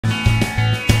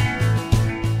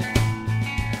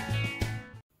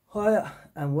Hi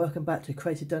and welcome back to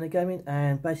Crazy Danny Gaming,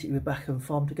 and basically we're back on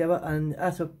Farm Together. And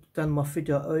as I've done my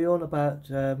video earlier on about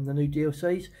the new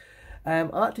DLCs, I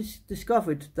actually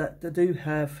discovered that they do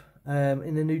have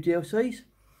in the new DLCs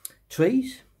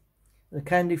trees, the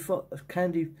candy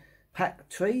pack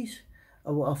trees.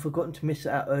 I've forgotten to miss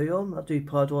it out early on. I do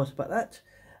apologise about that.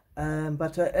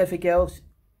 But everything else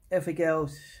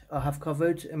I have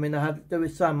covered. I mean, there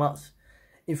is so much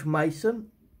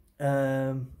information.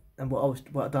 And what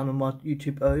I've done on my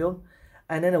YouTube early on.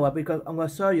 And anyway, because I'm going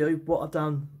to show you what I've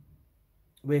done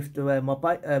with the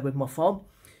with my farm,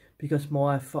 because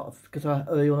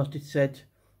early on I did said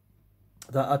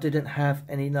that I didn't have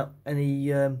any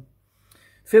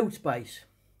field space,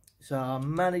 so I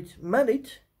managed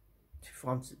to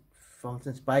find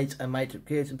some space and made it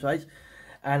clear some space.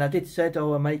 And I did said I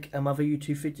will make another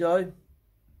YouTube video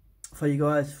for you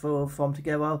guys for Farm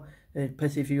Together,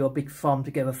 especially if you're a big Farm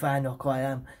Together fan like I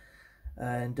am.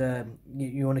 And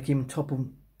you want to keep on top of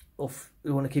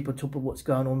what's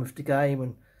going on with the game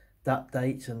and the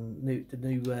updates and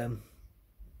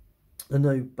the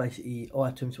new basically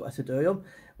items. What I said earlier on.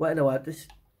 Well, anyway,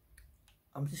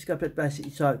 I'm just going to basically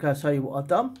show you what I've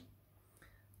done.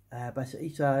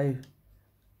 Basically, so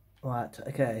right,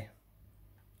 okay.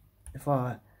 If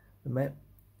I admit,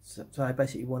 so I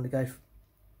basically want to go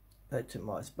to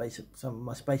my space, some of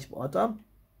my space. What I've done.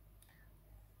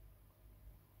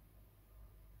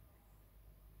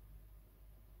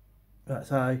 Right,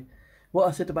 so what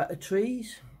I said about the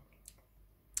trees,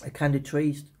 the candy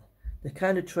trees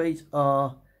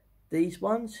are these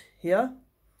ones here,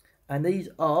 and these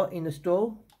are in the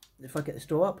store. If I get the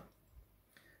store up,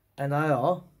 and they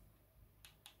are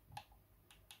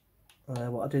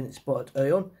what I didn't spot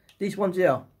early on. These ones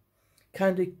here,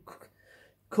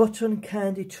 cotton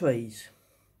candy trees.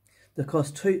 They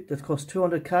cost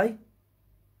 200k.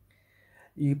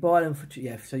 You buy them for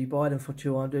so you buy them for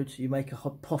 200. So you make a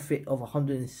profit of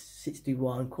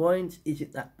 161 coins.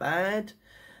 Isn't that bad?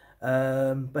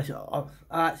 Basically,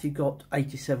 I actually got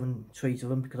 87 trees of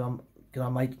them because I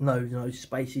made those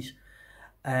spaces.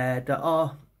 There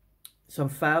are some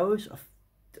flowers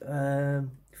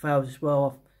as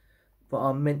well.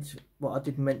 But what I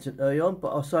didn't mention early on. But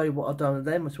I'll show you what I've done with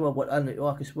them as well. What I look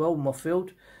like as well in my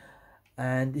field.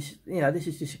 And this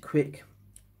is just a quick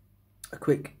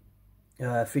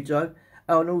video.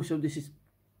 Oh, and also this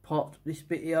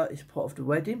bit here is part of the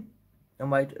wedding. I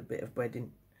made a bit of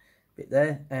wedding bit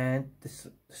there, and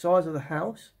the size of the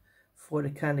house for the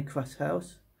candy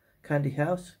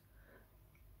house,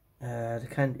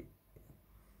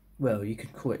 well, you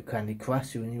could call it Candy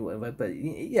Crush or whatever, but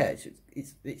yeah,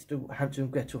 it's the Hansel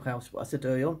and Gretel house. What I said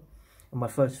earlier on in my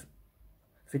first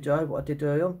video, what I did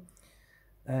earlier on.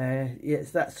 Yeah, it's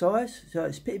that size, so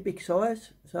it's pretty big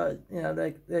size. So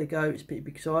there you go. It's pretty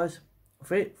big size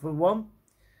for one.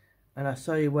 And I'll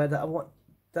show you where I want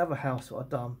the other house that I've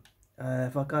done.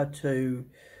 If I go to,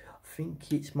 I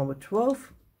think it's number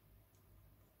 12,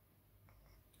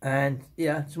 and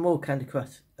yeah, small candy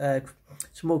trees, and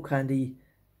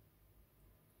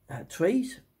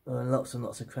lots and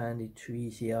lots of candy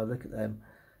trees here. Look at them.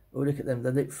 Oh, look at them.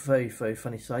 They look very, very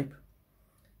funny shape.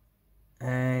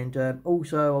 And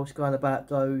also I was going about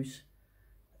those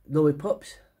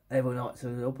lollipops. Everyone likes the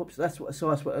lollipops. That's what the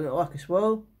size what I like as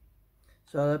well.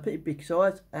 So they're pretty big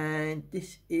size. And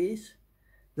this is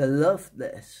the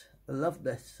Loveless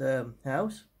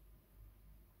house.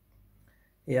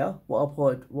 Yeah. What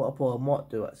I might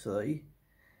do actually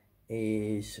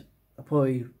is I'll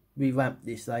probably revamp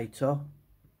this later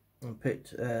and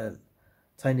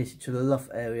turn this into the loft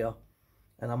area.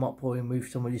 And I might probably move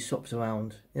some of these shops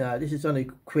around. This is only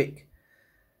a quick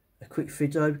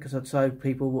video because I'd show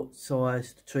people what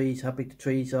size the trees, how big the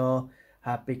trees are,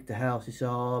 how big the houses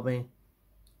are. I mean,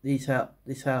 this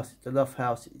house, the loft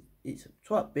house, it's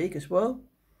quite big as well.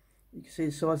 You can see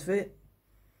the size of it.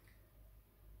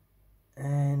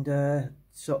 And the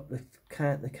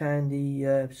candy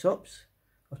shops,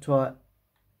 I'll try.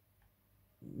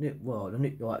 Well, the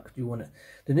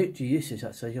nutriuses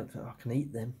actually, I can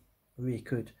eat them. I really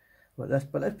could, but that's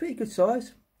pretty good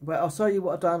size. But I'll show you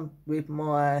what I've done with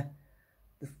the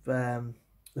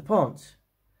plants.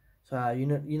 So got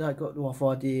the rough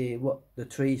idea what the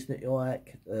trees look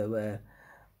like,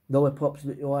 lollipops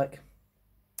look like.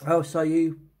 I'll show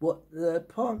you what the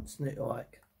plants look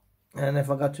like. And if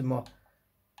I go to my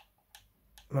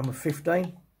number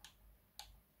 15.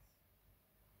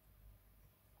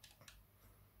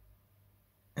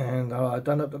 And I've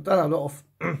done a lot of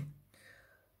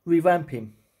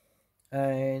revamping.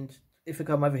 And if I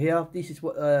come over here, this is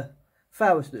what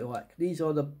flowers look like. These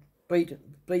are the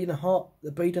bleeding heart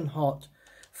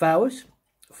flowers.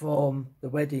 from the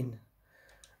wedding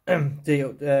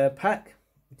pack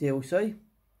DLC.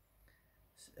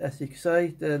 As you can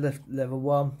see, they're left level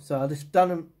 1. So I just done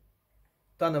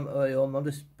them early on. I'm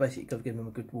just basically going to give them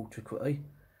a good water quickly,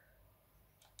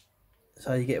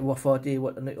 so you get a rough idea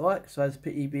what they look like. So it's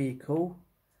pretty cool.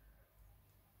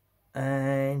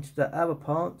 And the other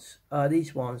plants are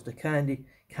these ones, the candy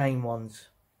cane ones.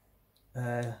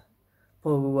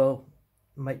 Probably will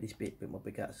make this bit a bit more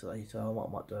big actually, so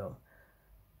I might do it.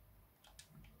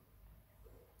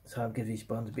 So I'll give these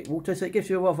ones a bit of water, so it gives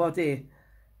you a rough idea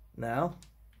now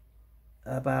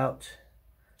about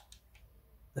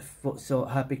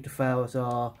how big the flowers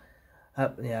are,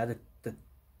 how,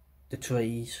 the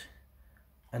trees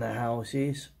and the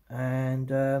houses, and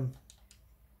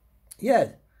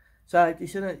yeah. So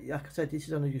this is, like I said, this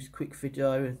is only just a quick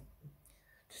video,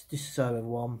 just to show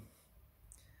everyone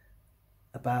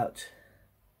about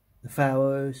the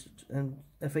flowers and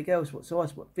everything else. What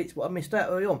I missed out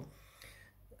early on.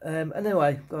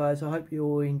 Anyway, guys, I hope you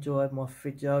all enjoyed my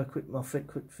video, quick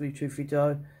YouTube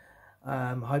video.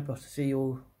 Hope I'll see you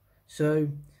all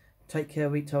soon. Take care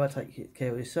of each other, take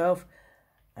care of yourself,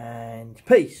 and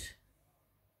peace.